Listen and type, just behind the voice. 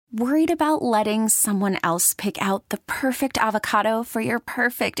Worried about letting someone else pick out the perfect avocado for your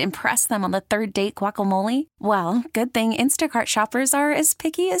perfect impress them on the third date guacamole? Well, good thing Instacart shoppers are as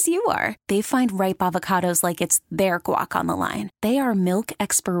picky as you are. They find ripe avocados like it's their guac on the line. They are milk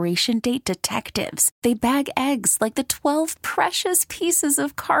expiration date detectives. They bag eggs like the 12 precious pieces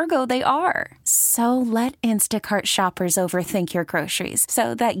of cargo they are. So let Instacart shoppers overthink your groceries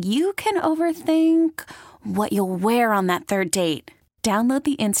so that you can overthink what you'll wear on that third date. Download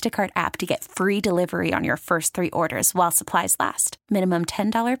the Instacart app to get free delivery on your first 3 orders while supplies last. Minimum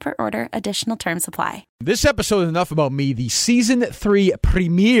 $10 per order. Additional terms apply. This episode of Enough About Me, the Season 3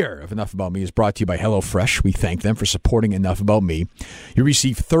 premiere of Enough About Me, is brought to you by HelloFresh. We thank them for supporting Enough About Me. You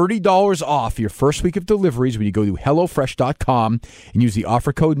receive $30 off your first week of deliveries when you go to HelloFresh.com and use the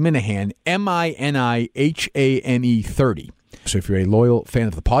offer code Minahan, MINIHANE 30. So if you're a loyal fan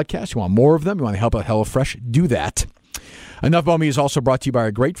of the podcast, you want more of them, you want to help out HelloFresh, do that. Enough About Me is also brought to you by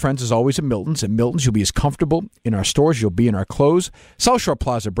our great friends, as always, at Milton's. At Milton's, you'll be as comfortable in our stores as you'll be in our clothes. South Shore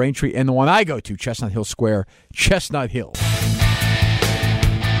Plaza, Braintree, and the one I go to, Chestnut Hill Square, Chestnut Hill.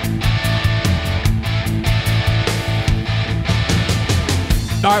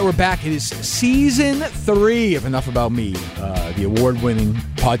 All right, we're back. It is Season 3 of Enough About Me. The award-winning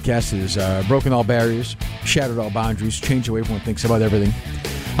podcast has broken all barriers, shattered all boundaries, changed the way everyone thinks about everything.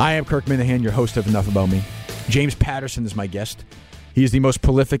 I am Kirk Minahan, your host of Enough About Me. James Patterson is my guest. He is the most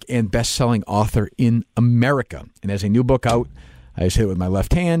prolific and best-selling author in America. And has a new book out. I just hit it with my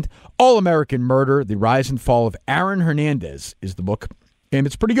left hand. All-American Murder, The Rise and Fall of Aaron Hernandez is the book. And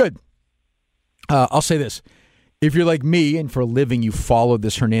it's pretty good. I'll say this. If you're like me and for a living you follow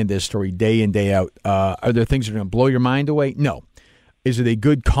this Hernandez story day in, day out, are there things that are going to blow your mind away? No. Is it a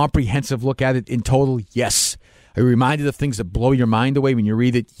good, comprehensive look at it in total? Yes. Are you reminded of things that blow your mind away when you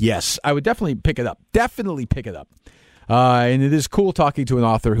read it? Yes. I would definitely pick it up. Definitely pick it up. And it is cool talking to an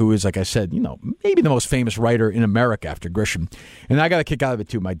author who is, like I said, maybe the most famous writer in America after Grisham. And I got a kick out of it,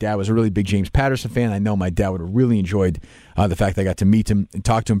 too. My dad was a really big James Patterson fan. I know my dad would have really enjoyed the fact that I got to meet him and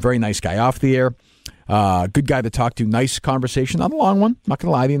talk to him. Very nice guy off the air. Good guy to talk to. Nice conversation. Not a long one. Not going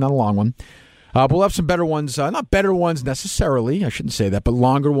to lie to you, not a long one. But we'll have some better ones. Not better ones necessarily. I shouldn't say that. But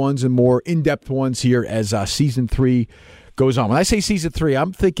longer ones and more in-depth ones here as Season 3 goes on. When I say Season 3,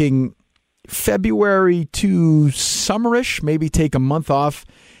 I'm thinking February to summerish. Maybe take a month off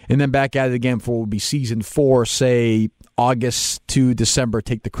and then back at it again for what would be Season 4, say August to December.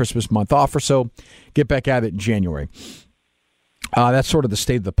 Take the Christmas month off or so. Get back at it in January. That's sort of the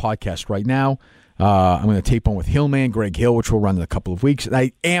state of the podcast right now. I'm going to tape one with Hillman, Greg Hill, which will run in a couple of weeks.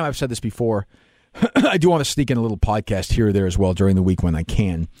 And I've said this before, I do want to sneak in a little podcast here or there as well during the week when I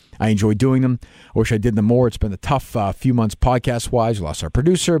can. I enjoy doing them. I wish I did them more. It's been a tough few months podcast-wise. We lost our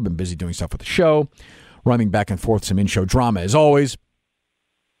producer, been busy doing stuff with the show, running back and forth, some in-show drama as always.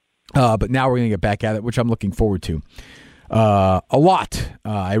 But now we're going to get back at it, which I'm looking forward to. A lot.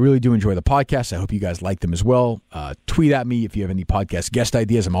 I really do enjoy the podcast. I hope you guys like them as well. Tweet at me if you have any podcast guest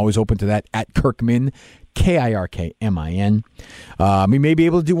ideas. I'm always open to that at Kirkmin, Kirkmin. We may be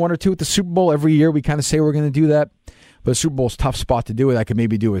able to do one or two at the Super Bowl every year. We kind of say we're going to do that. But the Super Bowl's a tough spot to do it. I could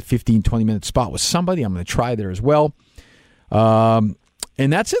maybe do a 15, 20-minute spot with somebody. I'm going to try there as well. And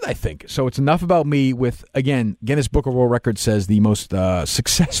that's it, I think. So it's enough about me with, again, Guinness Book of World Records says the most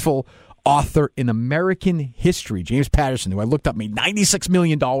successful author in American history, James Patterson, who I looked up, made $96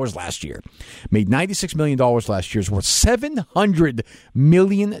 million last year. Made $96 million last year. Is worth $700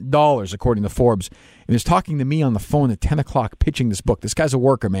 million, according to Forbes. And is talking to me on the phone at 10 o'clock pitching this book. This guy's a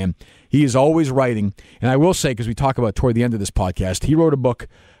worker, man. He is always writing. And I will say, because we talk about toward the end of this podcast, he wrote a book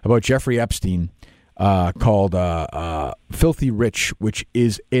about Jeffrey Epstein called Filthy Rich, which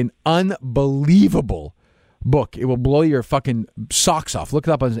is an unbelievable book. It will blow your fucking socks off. Look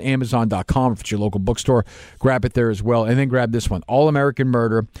it up on Amazon.com if it's your local bookstore. Grab it there as well. And then grab this one, All-American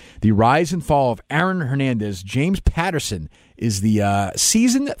Murder, The Rise and Fall of Aaron Hernandez. James Patterson is the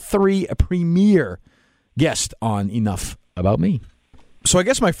Season 3 premiere guest on Enough About Me. So I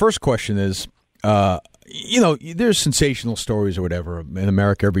guess my first question is, there's sensational stories or whatever in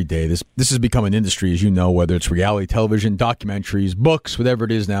America every day. This has become an industry, as you know, whether it's reality television, documentaries, books, whatever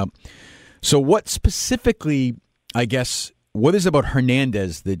it is now. So what specifically, I guess, what is it about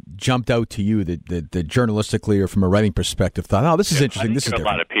Hernandez that jumped out to you that journalistically or from a writing perspective thought, oh, this is interesting, this is different?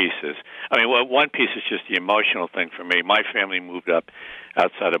 A lot of pieces. I mean, one piece is just the emotional thing for me. My family moved up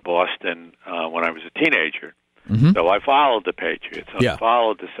outside of Boston when I was a teenager. Mm-hmm. So I followed the Patriots, and I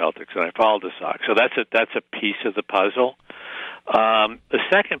followed the Celtics, and I followed the Sox. So that's a piece of the puzzle. The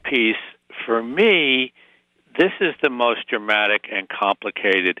second piece, for me, this is the most dramatic and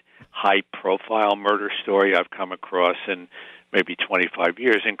complicated high-profile murder story I've come across in maybe 25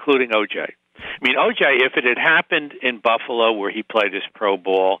 years, including O.J. I mean, O.J., if it had happened in Buffalo where he played his pro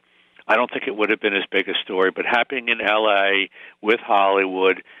ball, I don't think it would have been as big a story. But happening in L.A. with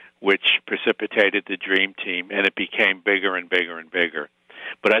Hollywood, which precipitated the Dream Team, and it became bigger and bigger and bigger.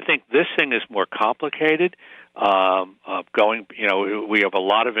 But I think this thing is more complicated. We have a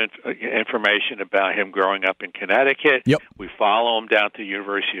lot of information about him growing up in Connecticut. Yep. We follow him down to the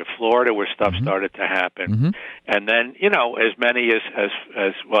University of Florida where stuff started to happen. And then, as many as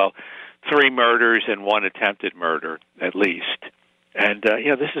 3 murders and 1 attempted murder, at least. And,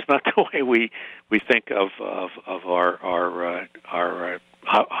 this is not the way we think of our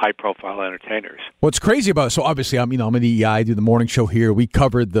high-profile entertainers. What's crazy about it, so obviously I'm in EI, I do the morning show here. We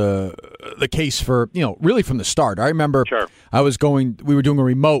covered the case for, really from the start. I remember we were doing a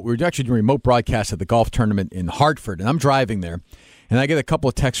remote broadcast at the golf tournament in Hartford, and I'm driving there. And I get a couple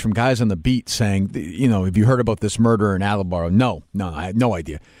of texts from guys on the beat saying, have you heard about this murder in Attleboro? No, I had no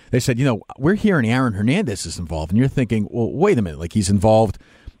idea. They said, we're hearing Aaron Hernandez is involved. And you're thinking, well, wait a minute, like he's involved,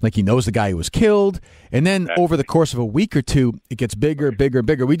 like he knows the guy who was killed. And then over the course of a week or two, it gets bigger, bigger,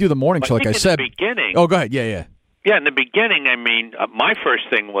 bigger. We do the morning show, like I said. In the beginning. Oh, go ahead. Yeah. Yeah, in the beginning, my first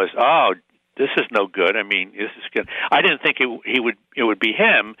thing was, this is no good. This is good. I didn't think it would be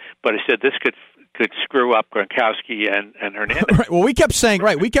him, but I said this could screw up Gronkowski and Hernandez. Right. Well, we kept saying,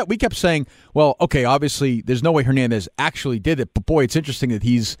 well, okay, obviously there's no way Hernandez actually did it, but boy, it's interesting that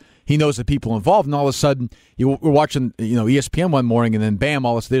he knows the people involved, and all of a sudden we're watching ESPN one morning, and then bam,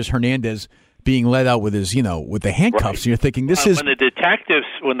 there's Hernandez being let out with his with the handcuffs, and you're thinking this is when the detectives,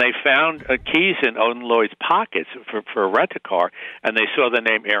 when they found keys in Odin Lloyd's pockets for a rent-a-car, and they saw the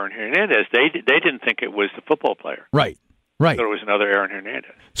name Aaron Hernandez, they didn't think it was the football player. Right. Right. So it was another Aaron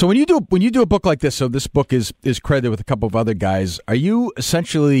Hernandez. So when you do a book like this, so this book is credited with a couple of other guys. Are you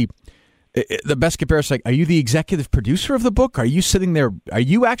essentially the best comparison? Like, are you the executive producer of the book? Are you sitting there? Are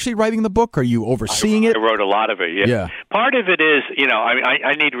you actually writing the book? Are you overseeing it? I wrote a lot of it. Yeah. Part of it is,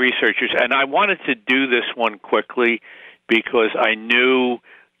 I need researchers, and I wanted to do this one quickly because I knew,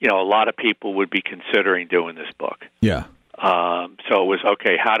 a lot of people would be considering doing this book. Yeah. So it was,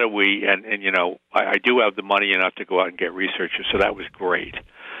 okay, how do we, and I do have the money enough to go out and get researchers, so that was great.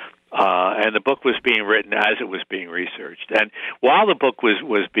 And the book was being written as it was being researched. And while the book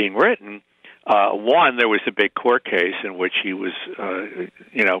was being written, there was a big court case in which he was,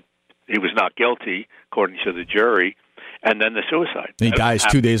 he was not guilty, according to the jury, and then the suicide. He dies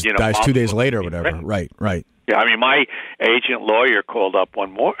 2 days, 2 days later or whatever. Right. Yeah, my agent lawyer called up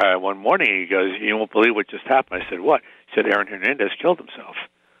one morning. He goes, "You won't believe what just happened." I said, "What?" He said, "Aaron Hernandez killed himself."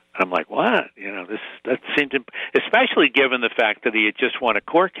 And I'm like, "What?" That seemed, especially given the fact that he had just won a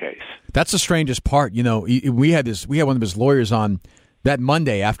court case. That's the strangest part. We had one of his lawyers on that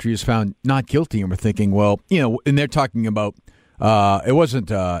Monday after he was found not guilty, and we're thinking, well, and they're talking about. It wasn't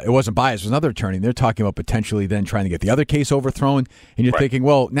bias. It was another attorney. They're talking about potentially then trying to get the other case overthrown. And you're thinking,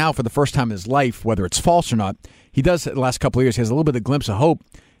 well, now for the first time in his life, whether it's false or not, he does the last couple of years, he has a little bit of glimpse of hope.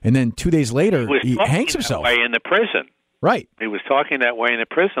 And then 2 days later, he hangs himself. That way in the prison. Right. He was talking that way in the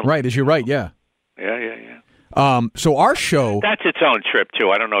prison. Right, as you're right, yeah. Yeah. So our show... That's its own trip, too.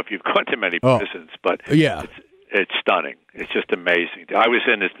 I don't know if you've gone to many prisons, but yeah. It's stunning. It's just amazing. I was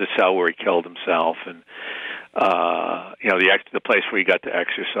in the cell where he killed himself, and the place where he got to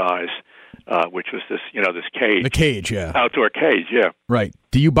exercise, which was this cage. The cage, yeah. Outdoor cage, yeah. Right.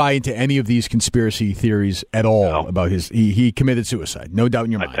 Do you buy into any of these conspiracy theories at all about he committed suicide? No doubt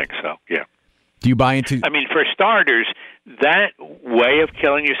in your mind. I think so, yeah. Do you buy into... for starters, that way of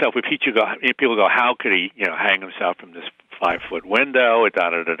killing yourself, if people go, how could he, hang himself from this 5-foot window,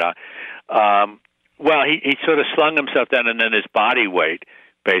 well, he sort of slung himself down, and then his body weight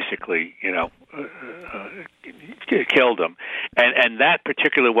basically, killed him. And that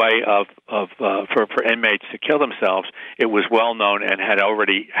particular way for inmates to kill themselves, it was well known and had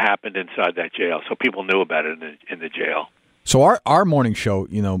already happened inside that jail. So people knew about it in the jail. So our morning show,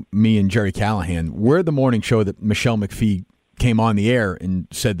 me and Jerry Callahan, we're the morning show that Michelle McPhee came on the air and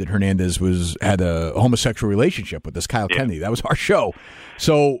said that Hernandez had a homosexual relationship with this Kyle Kennedy. That was our show.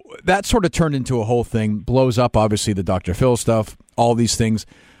 So that sort of turned into a whole thing, blows up, obviously, the Dr. Phil stuff, all these things.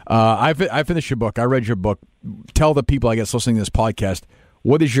 I finished your book. I read your book. Tell the people, I guess, listening to this podcast,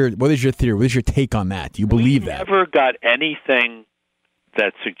 what is your theory? What is your take on that? Do you believe that? We never got anything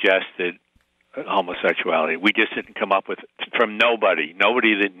that suggested homosexuality. We just didn't come up with from nobody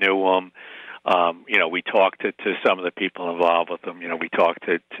that knew him. We talked to some of the people involved with them. We talked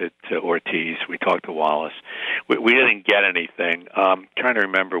to Ortiz. We talked to Wallace. We didn't get anything. Trying to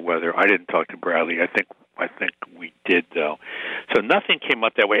remember whether I didn't talk to Bradley. I think we did, though. So nothing came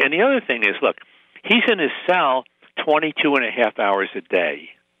up that way. And the other thing is, look, he's in his cell 22 and a half hours a day.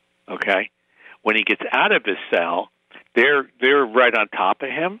 Okay, when he gets out of his cell, they're right on top of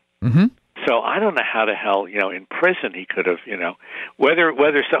him. Mm-hmm. So I don't know how the hell, in prison he could have,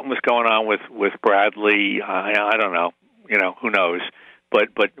 whether something was going on with Bradley, I don't know, who knows. But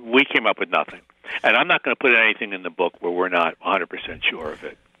we came up with nothing. And I'm not going to put anything in the book where we're not 100% sure of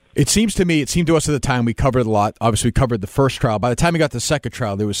it. It seemed to us at the time, we covered a lot. Obviously, we covered the first trial. By the time we got to the second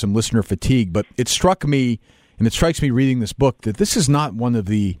trial, there was some listener fatigue. But it struck me, and it strikes me reading this book, that this is not one of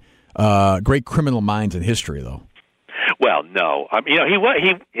the great criminal minds in history, though. Well, no. I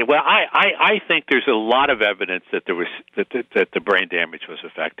think there's a lot of evidence that there was that the brain damage was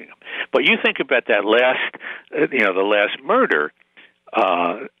affecting him. But you think about that the last murder.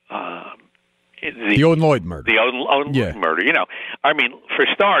 The Odin Lloyd murder. The Odin Lloyd murder. For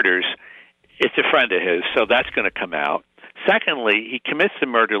starters, it's a friend of his, so that's going to come out. Secondly, he commits the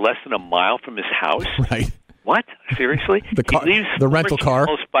murder less than a mile from his house. Right. What? Seriously? He leaves the rental car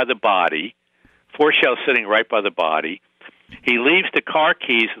by the body. 4 shells sitting right by the body. He leaves the car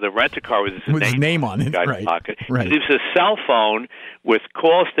keys of the rent-a-car with his name on it. Right. Pocket. Right. He leaves a cell phone with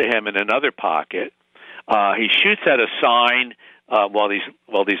calls to him in another pocket. He shoots at a sign while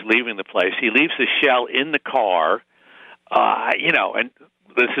he's leaving the place. He leaves the shell in the car. And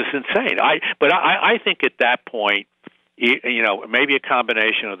this is insane. I think at that point, maybe a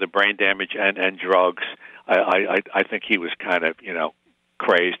combination of the brain damage and drugs. I think he was kind of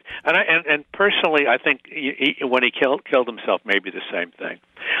crazed, and personally, I think when he killed himself, maybe the same thing.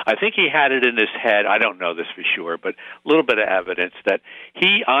 I think he had it in his head. I don't know this for sure, but a little bit of evidence that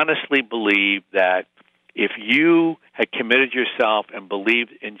he honestly believed that if you had committed yourself and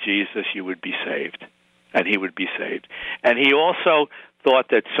believed in Jesus, you would be saved, and he would be saved. And he also thought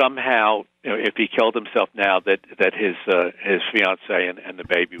that somehow, if he killed himself now, that his fiancée and the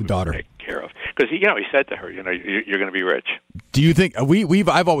baby would be taken care of. Because he said to her, you're going to be rich. Do you think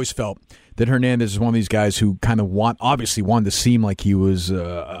I've always felt that Hernandez is one of these guys who kind of obviously wanted to seem like he was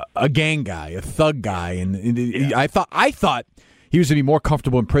a gang guy, a thug guy, and I thought he was to be more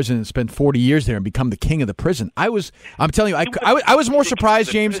comfortable in prison and spend 40 years there and become the king of the prison. I'm telling you, I was more surprised,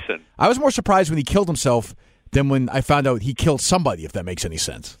 James. I was more surprised when he killed himself than when I found out he killed somebody, if that makes any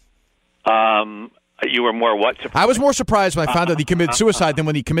sense. You were more what? I was more surprised when I found out he committed suicide than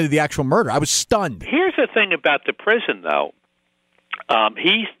when he committed the actual murder. I was stunned. Here's the thing about the prison, though.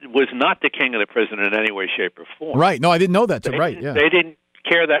 He was not the king of the prison in any way, shape, or form. Right. No, I didn't know that. Right, yeah. They didn't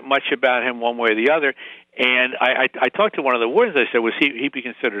care that much about him one way or the other. And I talked to one of the wardens. I said, was he be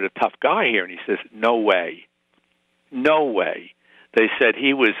considered a tough guy here? And he says, no way. No way. They said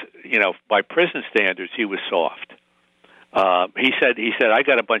he was, by prison standards, he was soft. He said, I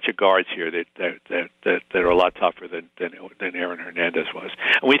got a bunch of guards here that are a lot tougher than Aaron Hernandez was.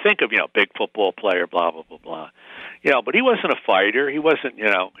 And we think of, big football player, blah, blah, blah, blah. But he wasn't a fighter. He wasn't,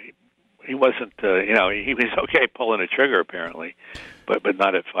 he wasn't, he was okay pulling a trigger apparently, but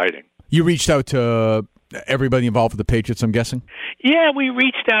not at fighting. You reached out to everybody involved with the Patriots, I'm guessing? Yeah, we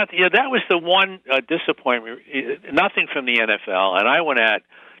reached out. That was the one disappointment. Nothing from the NFL, and I went at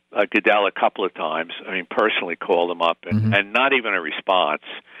Goodell a couple of times. I mean, personally called him up, and not even a response.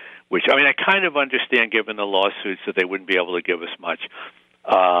 Which I kind of understand given the lawsuits that they wouldn't be able to give us much.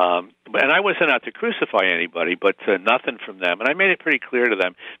 And I wasn't out to crucify anybody, but nothing from them. And I made it pretty clear to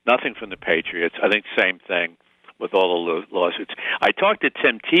them, nothing from the Patriots. I think same thing with all the lawsuits. I talked to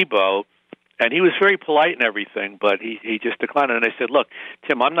Tim Tebow, and he was very polite and everything, but he just declined. And I said, look,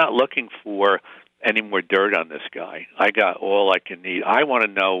 Tim, I'm not looking for any more dirt on this guy. I got all I can need. I want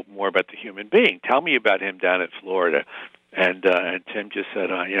to know more about the human being. Tell me about him down at Florida. And Tim just said,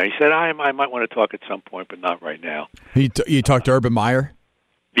 he said, I might want to talk at some point, but not right now. You talked to Urban Meyer?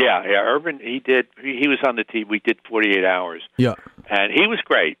 Yeah, Urban, he did. He was on the team. We did 48 Hours. Yeah. And he was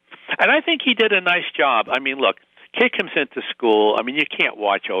great. And I think he did a nice job. I mean, look, kid comes into school. I mean, you can't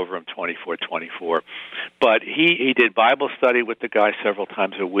watch over him 24/24. But he did Bible study with the guy several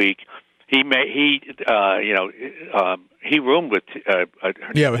times a week. He roomed with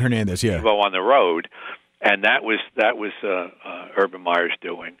with Hernandez, on the road. And that was Urban Meyer's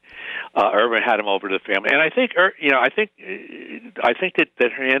doing. Urban had him over to the family, and I think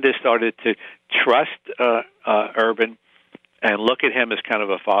that Hernandez started to trust Urban, and look at him as kind of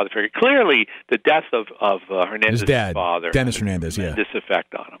a father figure. Clearly, the death of Hernandez's his dad, father, Dennis Hernandez, this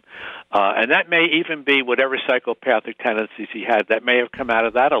effect on him, and that may even be whatever psychopathic tendencies he had. That may have come out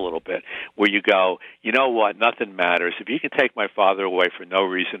of that a little bit, where you go, you know what, nothing matters. If you can take my father away for no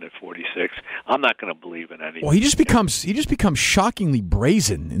reason at 46, I'm not going to believe in anything. Well, he just becomes shockingly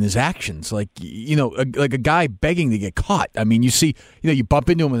brazen in his actions, like like a guy begging to get caught. I mean, you bump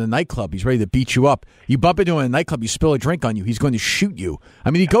into him in a nightclub, he's ready to beat you up. You bump into him in a nightclub, you spill a drink on you, he's going to shoot you.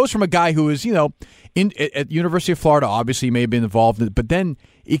 I mean, he goes from a guy who is, at the University of Florida, obviously he may have been involved in it, but then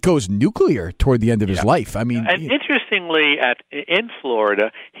it goes nuclear toward the end of his life. I mean, and interestingly, in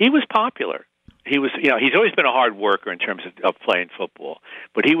Florida, he was popular. He was, he's always been a hard worker in terms of playing football,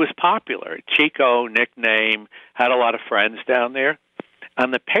 but he was popular. Chico nickname, had a lot of friends down there.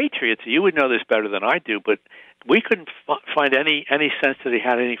 On the Patriots, you would know this better than I do, but we couldn't find any sense that he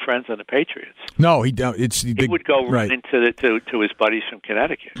had any friends on the Patriots. No, he don't. He would go right into to his buddies from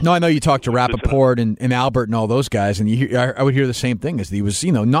Connecticut. No, I know you talked to Rappaport and Albert and all those guys, and I would hear the same thing. As he was,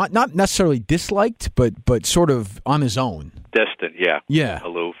 not necessarily disliked, but sort of on his own, distant,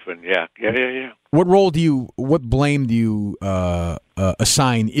 aloof, and yeah. What blame do you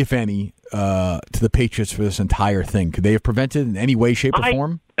assign, if any, to the Patriots for this entire thing? Could they have prevented it in any way, shape, or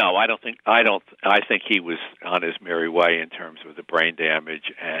form? No, I don't think. I think he was on his merry way in terms of the brain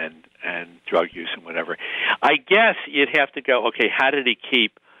damage and drug use and whatever. I guess you'd have to go, okay, how did he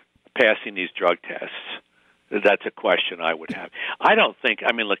keep passing these drug tests? That's a question I would have. I don't think.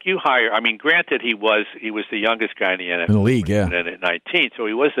 I mean, look, granted, he was the youngest guy in the NFL in the league, at 19, so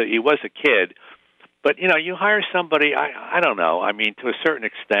he was a kid. But you hire somebody. I don't know. I mean, to a certain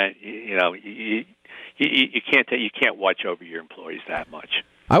extent, you can't watch over your employees that much.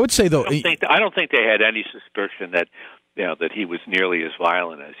 I would say though, I don't think they had any suspicion that that he was nearly as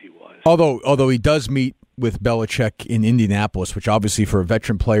violent as he was. Although he does meet with Belichick in Indianapolis, which obviously for a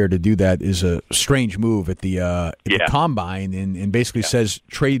veteran player to do that is a strange move at the combine, and basically says,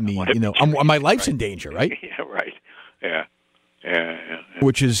 "Trade me." My life's in danger, right? Yeah, right. Yeah.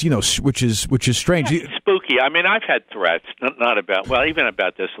 Which is strange. It's spooky. I mean, I've had threats, even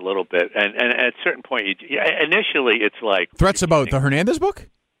about this a little bit, and at a certain point, initially it's like threats about the Hernandez book.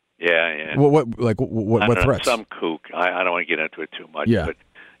 Yeah. What threats? Some kook. I don't want to get into it too much. Yeah. But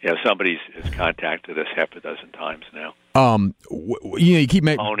somebody has contacted us half a dozen times now. You keep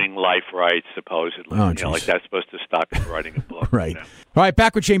owning life rights, supposedly. Like that's supposed to stop you from writing a book. Right. All right,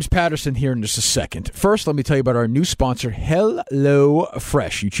 back with James Patterson here in just a second. First, let me tell you about our new sponsor,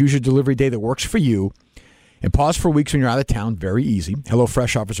 HelloFresh. You choose your delivery day that works for you, and pause for weeks when you're out of town. Very easy.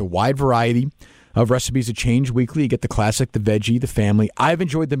 HelloFresh offers a wide variety of recipes that change weekly. You get the classic, the veggie, the family. I've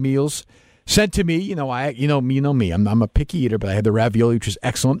enjoyed the meals sent to me. You know me. I'm a picky eater, but I had the ravioli, which was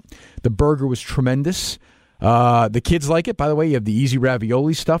excellent. The burger was tremendous. The kids like it. By the way, you have the easy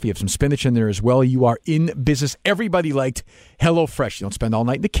ravioli stuff. You have some spinach in there as well. You are in business. Everybody liked HelloFresh. You don't spend all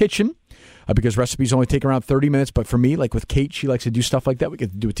night in the kitchen because recipes only take around 30 minutes. But for me, like with Kate, she likes to do stuff like that. We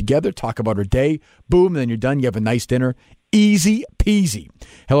get to do it together, talk about her day. Boom, and then you're done. You have a nice dinner. Easy peasy.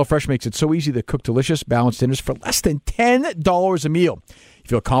 HelloFresh makes it so easy to cook delicious, balanced dinners for less than $10 a meal. You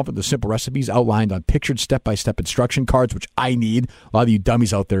feel confident the simple recipes outlined on pictured step-by-step instruction cards, which I need. A lot of you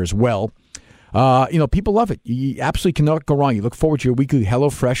dummies out there as well. People love it. You absolutely cannot go wrong. You look forward to your weekly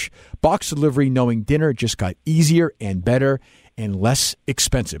HelloFresh box delivery knowing dinner just got easier and better and less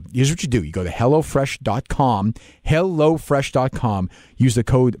expensive. Here's what you do. You go to HelloFresh.com, HelloFresh.com. Use the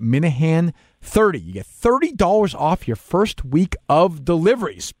code Minahan30. You get $30 off your first week of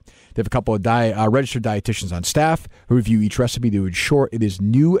deliveries. They have a couple of registered dietitians on staff who review each recipe to ensure it is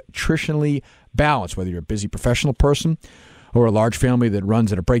nutritionally balanced, whether you're a busy professional person or a large family that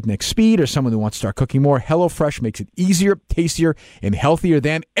runs at a breakneck speed or someone who wants to start cooking more. HelloFresh makes it easier, tastier, and healthier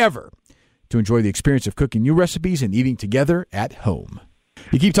than ever to enjoy the experience of cooking new recipes and eating together at home.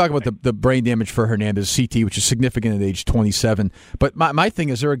 You keep talking about the brain damage for Hernandez, CT, which is significant at age 27. But my thing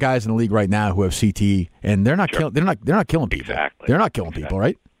is, there are guys in the league right now who have CT, and they're not killing people. Exactly. They're not killing people,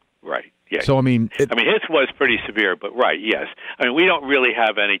 right? Right. Yeah. So his was pretty severe, but right, yes. I mean, we don't really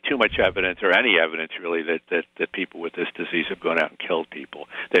have too much evidence or any evidence really that people with this disease have gone out and killed people.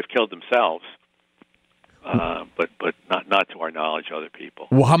 They've killed themselves, but not to our knowledge, other people.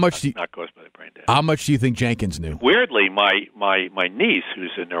 Well, how much not caused by the brain damage? How much do you think Jenkins knew? Weirdly, my niece,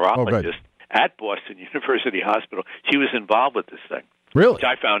 who's a neurologist at Boston University Hospital, she was involved with this thing. Really? Which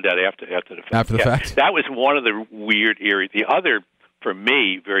I found out after the fact. After the fact? That was one of the weird, eerie. The other, for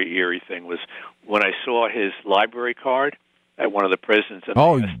me, very eerie thing was when I saw his library card at one of the prisons. And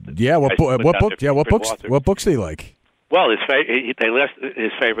what books do you like? Well, they list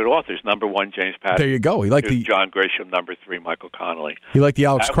his favorite authors. Number 1, James Patterson. There you go. He liked the John Grisham. Number 3, Michael Connolly. He liked the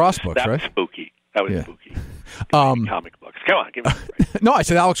Alex Cross books, right? That was spooky. That was spooky. Comic books. Come on, give me a break. No, I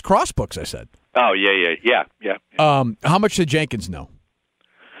said Alex Cross books. I said. Oh yeah. How much did Jenkins know?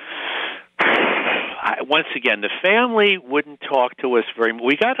 Once again, the family wouldn't talk to us very much.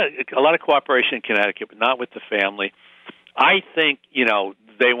 We got a lot of cooperation in Connecticut, but not with the family. I think,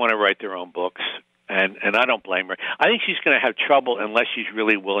 they want to write their own books, and I don't blame her. I think she's going to have trouble unless she's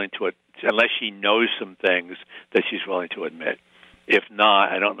really willing to, unless she knows some things that she's willing to admit. If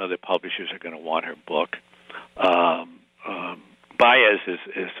not, I don't know that publishers are going to want her book. Baez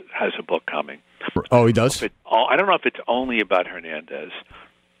has a book coming. Oh, he does? I don't know if it's only about Hernandez.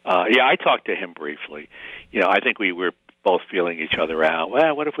 I talked to him briefly. I think we were both feeling each other out.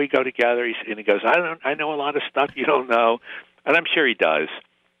 Well, what if we go together? And he goes, I know a lot of stuff you don't know. And I'm sure he does.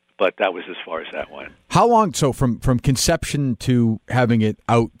 But that was as far as that went. How long, so from conception to having it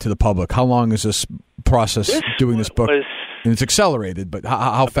out to the public, how long is this process doing this book? And it's accelerated, but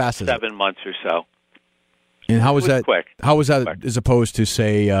how fast is it? 7 months or so. And how was that? Quick. How was that as opposed to,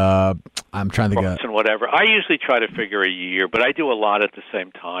 say, I'm trying to get... and whatever. I usually try to figure a year, but I do a lot at the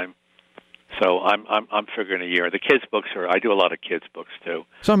same time. So I'm figuring a year. The kids' books I do a lot of kids' books too.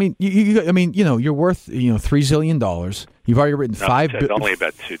 So I mean, you're worth $3 zillion. You've already written only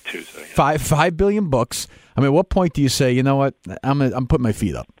about two. $5 billion books. I mean, at what point do you say, you know what, I'm putting my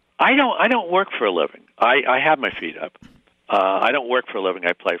feet up? I don't work for a living. I have my feet up. I don't work for a living.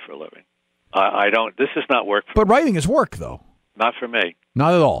 I play for a living. I don't. This is not work. But writing is work, though. Not for me.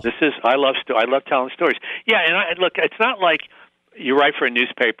 Not at all. This is. I love telling stories. Yeah, and look, it's not like you write for a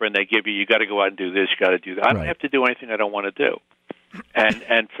newspaper and they give you got to go out and do this, you got to do that. I don't have to do anything I don't want to do.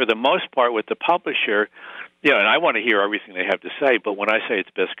 And for the most part, with the publisher, and I want to hear everything they have to say. But when I say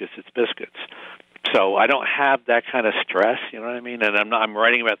it's biscuits, it's biscuits. So I don't have that kind of stress. You know what I mean? And I'm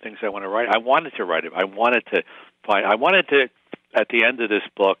writing about things I want to write. I wanted to write it. I wanted to at the end of this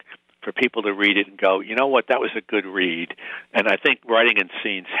book, for people to read it and go, you know what, that was a good read. And I think writing in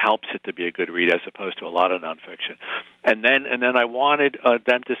scenes helps it to be a good read as opposed to a lot of nonfiction. And then I wanted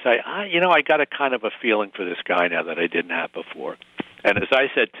them to say, I got a kind of a feeling for this guy now that I didn't have before. And as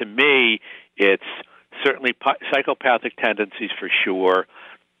I said, to me, it's certainly psychopathic tendencies for sure,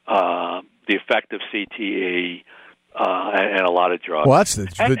 the effect of CTE, and a lot of drugs. Well, that's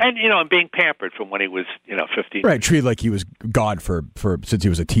and being pampered from when he was 15. Right, treated like he was God for since he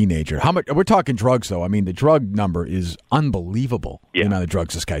was a teenager. How much? We're talking drugs, though. I mean, the drug number is unbelievable. Yeah. The amount of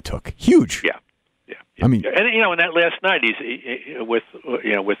drugs this guy took, huge. Yeah. I mean, and and that last night he's with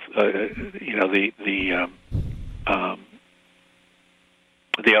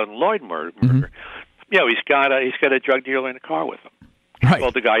the Odin Lloyd murder. Mm-hmm. He's got a drug dealer in the car with him. He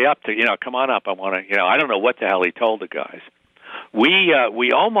called the guy up to, come on up. I want to, I don't know what the hell he told the guys.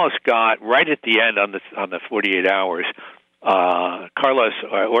 We almost got right at the end on the 48 hours. Carlos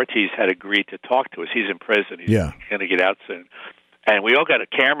Ortiz had agreed to talk to us. He's in prison. He's going to get out soon. And we all got a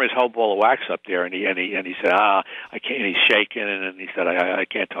camera's whole ball of wax up there. And he said, I can't. And he's shaking, and he said, I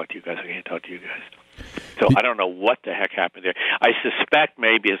can't talk to you guys. I can't talk to you guys. So I don't know what the heck happened there. I suspect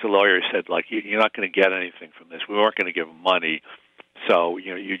maybe, as the lawyer said, like you're not going to get anything from this. We weren't going to give him money. So,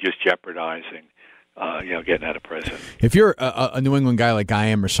 you're just jeopardizing, getting out of prison. If you're a New England guy like I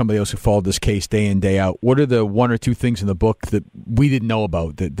am or somebody else who followed this case day in, day out, what are the one or two things in the book that we didn't know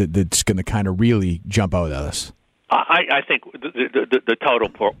about that's going to kind of really jump out at us? I think the total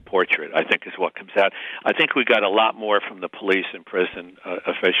portrait, I think, is what comes out. I think we got a lot more from the police and prison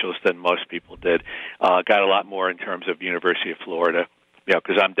officials than most people did. Got a lot more in terms of University of Florida,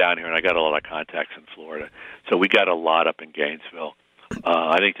 because I'm down here and I got a lot of contacts in Florida. So we got a lot up in Gainesville.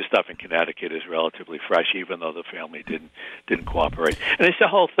 I think the stuff in Connecticut is relatively fresh, even though the family didn't cooperate. And it's the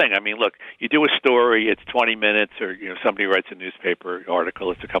whole thing. I mean, look, you do a story, it's 20 minutes, or somebody writes a newspaper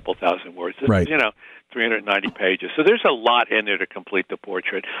article, it's a couple thousand words. Right. 390 pages. So there's a lot in there to complete the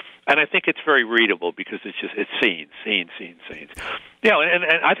portrait, and I think it's very readable because it's scenes. And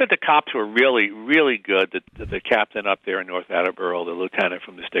I thought the cops were really, really good. The captain up there in North Attleboro, the lieutenant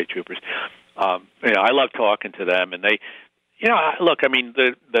from the state troopers. I love talking to them, and they. Look, I mean,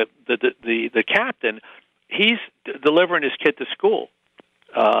 the captain, he's delivering his kid to school,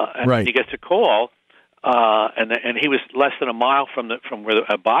 and he gets a call, and he was less than a mile from where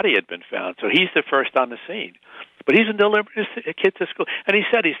a body had been found. So he's the first on the scene, but he's delivering his kid to school. And he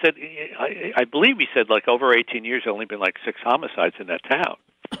said, I believe he said, like over 18 years, there only been like 6 homicides in that town.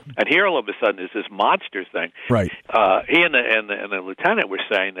 And here, all of a sudden, is this monster thing. Right. He and the lieutenant were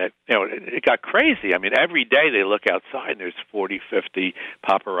saying that it got crazy. I mean, every day they look outside, and there's 40, 50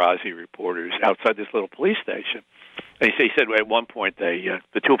 paparazzi reporters outside this little police station. And he said at one point the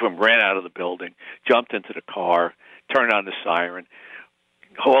two of them ran out of the building, jumped into the car, turned on the siren,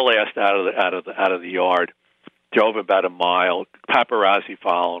 haul-assed out of the yard, drove about a mile, paparazzi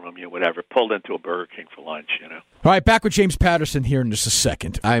following him, whatever, pulled into a Burger King for lunch, All right, back with James Patterson here in just a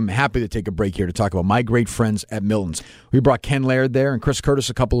second. I'm happy to take a break here to talk about my great friends at Milton's. We brought Ken Laird there and Chris Curtis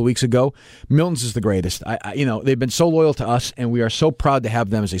a couple of weeks ago. Milton's is the greatest. They've been so loyal to us, and we are so proud to have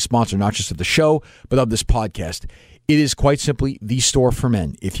them as a sponsor, not just of the show, but of this podcast. It is quite simply the store for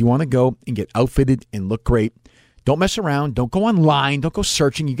men. If you want to go and get outfitted and look great, don't mess around. Don't go online. Don't go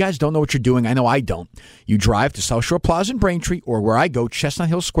searching. You guys don't know what you're doing. I know I don't. You drive to South Shore Plaza in Braintree, or where I go, Chestnut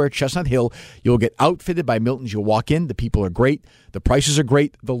Hill Square, Chestnut Hill. You'll get outfitted by Milton's. You'll walk in. The people are great. The prices are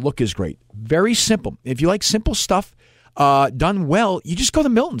great. The look is great. Very simple. If you like simple stuff done well, you just go to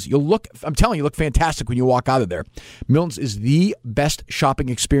Milton's. I'm telling you, look fantastic when you walk out of there. Milton's is the best shopping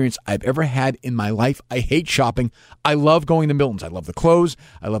experience I've ever had in my life. I hate shopping. I love going to Milton's. I love the clothes.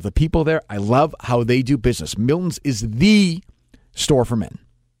 I love the people there. I love how they do business. Milton's is the store for men.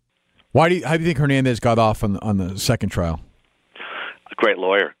 How do you think Hernandez got off on the second trial? A great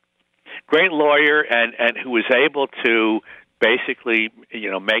lawyer, and who was able to basically,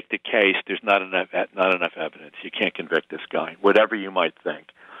 make the case. There's not enough evidence. You can't convict this guy, whatever you might think.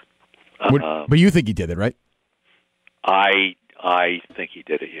 But you think he did it, right? I think he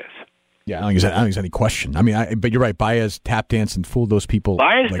did it. Yes. Yeah, I don't think there's any question. I mean, but you're right. Baez tap danced and fooled those people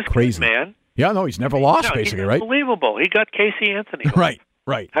Baez like crazy, good, man. Yeah, no, he's never lost, basically, right? Unbelievable. He got Casey Anthony.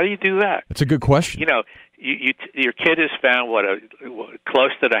 Right. How do you do that? That's a good question. Your kid is found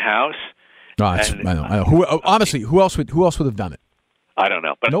close to the house. No, I know. Honestly, who else would have done it? I don't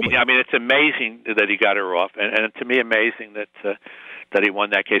know, but nobody. I mean, it's amazing that he got her off, and to me, amazing that he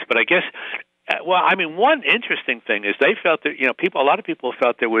won that case. But I guess, one interesting thing is they felt that a lot of people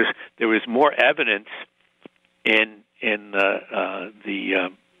felt there was more evidence in the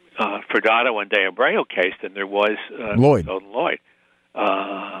Furtado and De Abreu case than there was Lloyd. Odin Lloyd.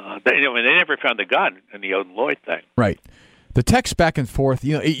 They never found the gun in the Odin Lloyd thing. Right. The texts back and forth,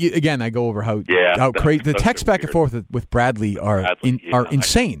 again, I go over how crazy the texts back and forth with Bradley are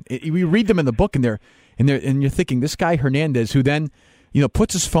insane. We read them in the book, and you're thinking, this guy Hernandez, who then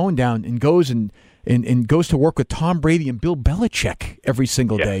puts his phone down and goes and goes to work with Tom Brady and Bill Belichick every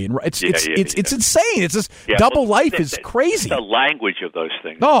single day, and it's insane. It's just double life is crazy. The language of those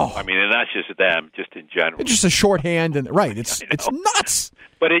things. Oh, I mean, and not just them, just in general. It's just a shorthand, and it's nuts.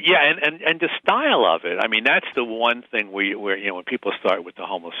 But and the style of it. I mean, that's the one thing where when people start with the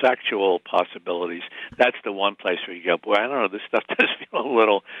homosexual possibilities, that's the one place where you go, boy, I don't know, this stuff does feel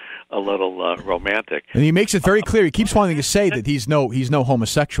a little romantic. And he makes it very clear. He keeps wanting to say that he's no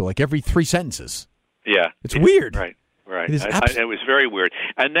homosexual, like every 3 sentences. Yeah, it's weird. Right. It was very weird.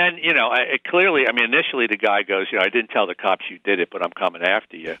 And then clearly, initially the guy goes, I didn't tell the cops you did it, but I'm coming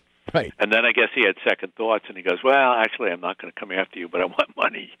after you. Right. And then I guess he had second thoughts, and he goes, well, actually, I'm not going to come after you, but I want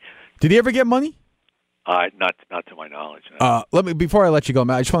money. Did he ever get money? Not to my knowledge. No. Before I let you go,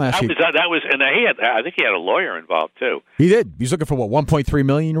 Matt, I just want to ask you. That was, and I think he had a lawyer involved too. He did. He was looking for $1.3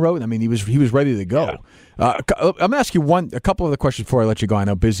 million. You wrote. I mean, he was ready to go. Yeah. I'm going to ask you a couple of the questions before I let you go. I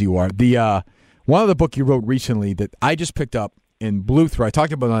know how busy you are. The one of the book you wrote recently that I just picked up and blew through. I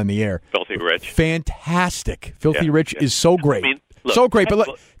talked about it on the air. Filthy Rich. Fantastic. Filthy Rich is so great. Look, so great. But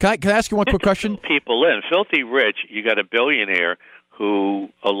look, can I ask you one quick question? People in Filthy Rich, you got a billionaire who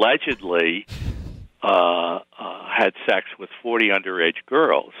allegedly had sex with 40 underage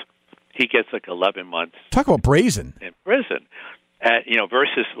girls. He gets like 11 months. Talk about brazen. In prison.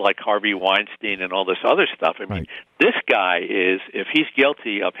 Versus like Harvey Weinstein and all this other stuff. I mean, This guy is, if he's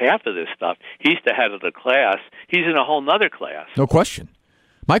guilty of half of this stuff, he's the head of the class. He's in a whole nother class. No question.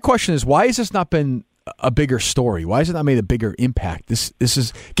 My question is, why has this not been a bigger story? Why has it not made a bigger impact? This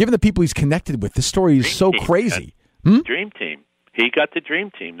is, given the people he's connected with, this story is so crazy. Dream Team. He got the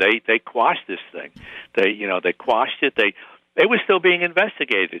Dream Team. They quashed this thing. They quashed it. It was still being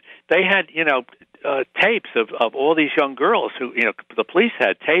investigated. They had, tapes of all these young girls who, the police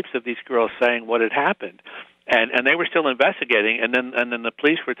had tapes of these girls saying what had happened, and they were still investigating. And then the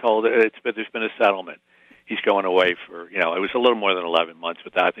police were told there's been a settlement. He's going away for, it was a little more than 11 months,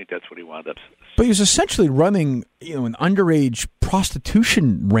 but I think that's what he wound up. But he was essentially running, an underage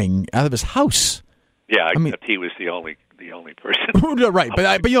prostitution ring out of his house. Yeah, except he was the only person. Right,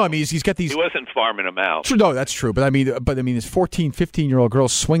 but he's got these. He wasn't farming them out. No, that's true. But I mean, his 14, 15-year-old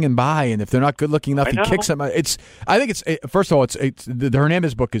girls swinging by, and if they're not good looking enough, he kicks them. I think it's first of all, it's the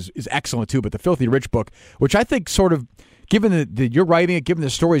Hernandez book is excellent too, but the Filthy Rich book, which I think sort of, given that you're writing it, given the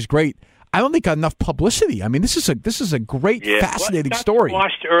story is great, I don't think got enough publicity. I mean, this is a great, fascinating story.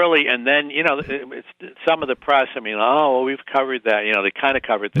 Watched early, and then some of the press. I mean, we've covered that. They kind of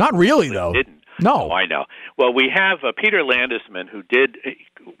covered that. Not really, though. Didn't. No, I know. Well, we have Peter Landesman, who did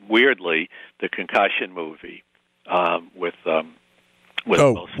weirdly the Concussion movie with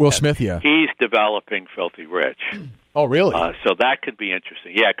Will Smith. Yeah, he's developing Filthy Rich. Oh, really? So that could be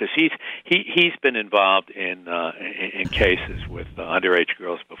interesting. Yeah, because he's been involved in cases with underage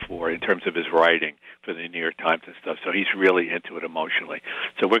girls before in terms of his writing for the New York Times and stuff. So he's really into it emotionally.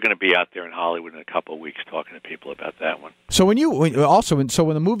 So we're going to be out there in Hollywood in a couple of weeks talking to people about that one. So when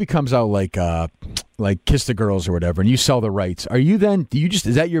the movie comes out like Kiss the Girls or whatever, and you sell the rights,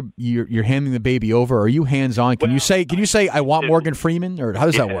 is that you're handing the baby over? Or are you hands on? Can you say I want Morgan Freeman, or how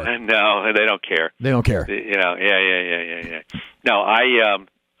does that work? No, they don't care. They don't care. Yeah. No, I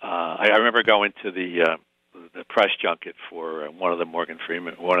remember going to the press junket for one of the Morgan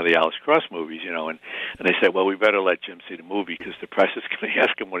Freeman, one of the Alice Cross movies, and they said, well, we better let Jim see the movie because the press is going to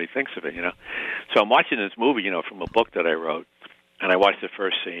ask him what he thinks of it, So I'm watching this movie, from a book that I wrote, and I watched the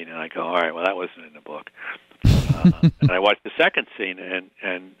first scene, and I go, all right, well, that wasn't in the book. And I watched the second scene, and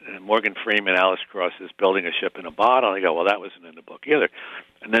Morgan Freeman, Alice Cross, is building a ship in a bottle. And I go, well, that wasn't in the book either.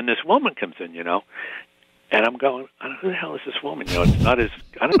 And then this woman comes in, and I'm going, who the hell is this woman? It's not his.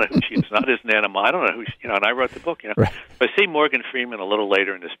 I don't know who she is. It's not his Nana. I don't know who. And I wrote the book. Right. But I see Morgan Freeman a little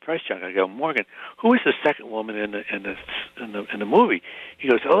later in this press junket. I go, Morgan, who is the second woman in the movie? He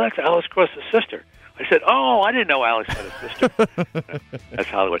goes, oh, that's Alice Cross's sister. I said, oh, I didn't know Alex had a sister. That's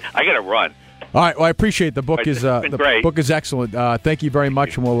Hollywood. I got to run. All right. Well, I appreciate the book. Great. Book is excellent. Thank you very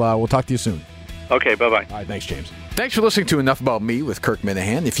much, and we'll talk to you soon. Okay. Bye-bye. All right. Thanks, James. Thanks for listening to Enough About Me with Kirk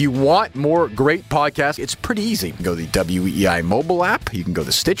Minahan. If you want more great podcasts, it's pretty easy. You can go to the WEI mobile app. You can go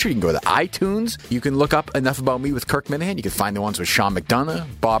to Stitcher. You can go to iTunes. You can look up Enough About Me with Kirk Minahan. You can find the ones with Sean McDonough,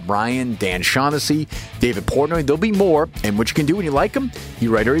 Bob Ryan, Dan Shaughnessy, David Portnoy. There'll be more. And what you can do when you like them,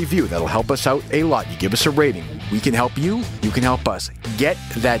 you write a review. That'll help us out a lot. You give us a rating. We can help you. You can help us. Get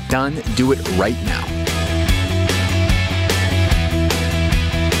that done. Do it right now.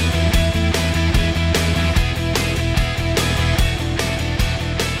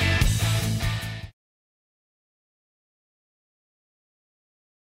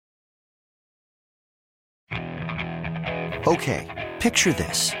 Okay, picture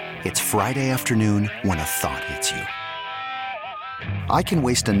this. It's Friday afternoon when a thought hits you. I can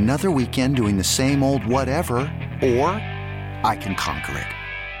waste another weekend doing the same old whatever, or I can conquer it.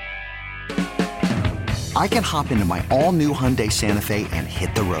 I can hop into my all-new Hyundai Santa Fe and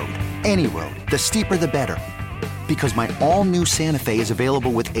hit the road. Any road. The steeper, the better. Because my all-new Santa Fe is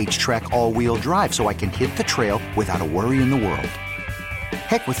available with H-Track all-wheel drive, so I can hit the trail without a worry in the world.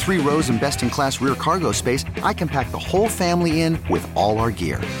 Heck, with 3 rows and best-in-class rear cargo space, I can pack the whole family in with all our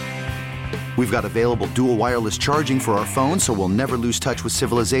gear. We've got available dual wireless charging for our phones, so we'll never lose touch with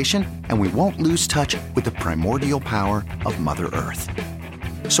civilization, and we won't lose touch with the primordial power of Mother Earth.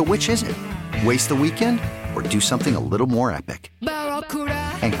 So which is it? Waste the weekend or do something a little more epic?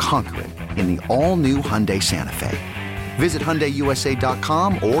 And conquer it in the all-new Hyundai Santa Fe. Visit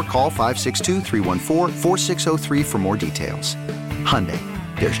HyundaiUSA.com or call 562-314-4603 for more details. Hyundai.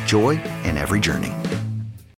 There's joy in every journey.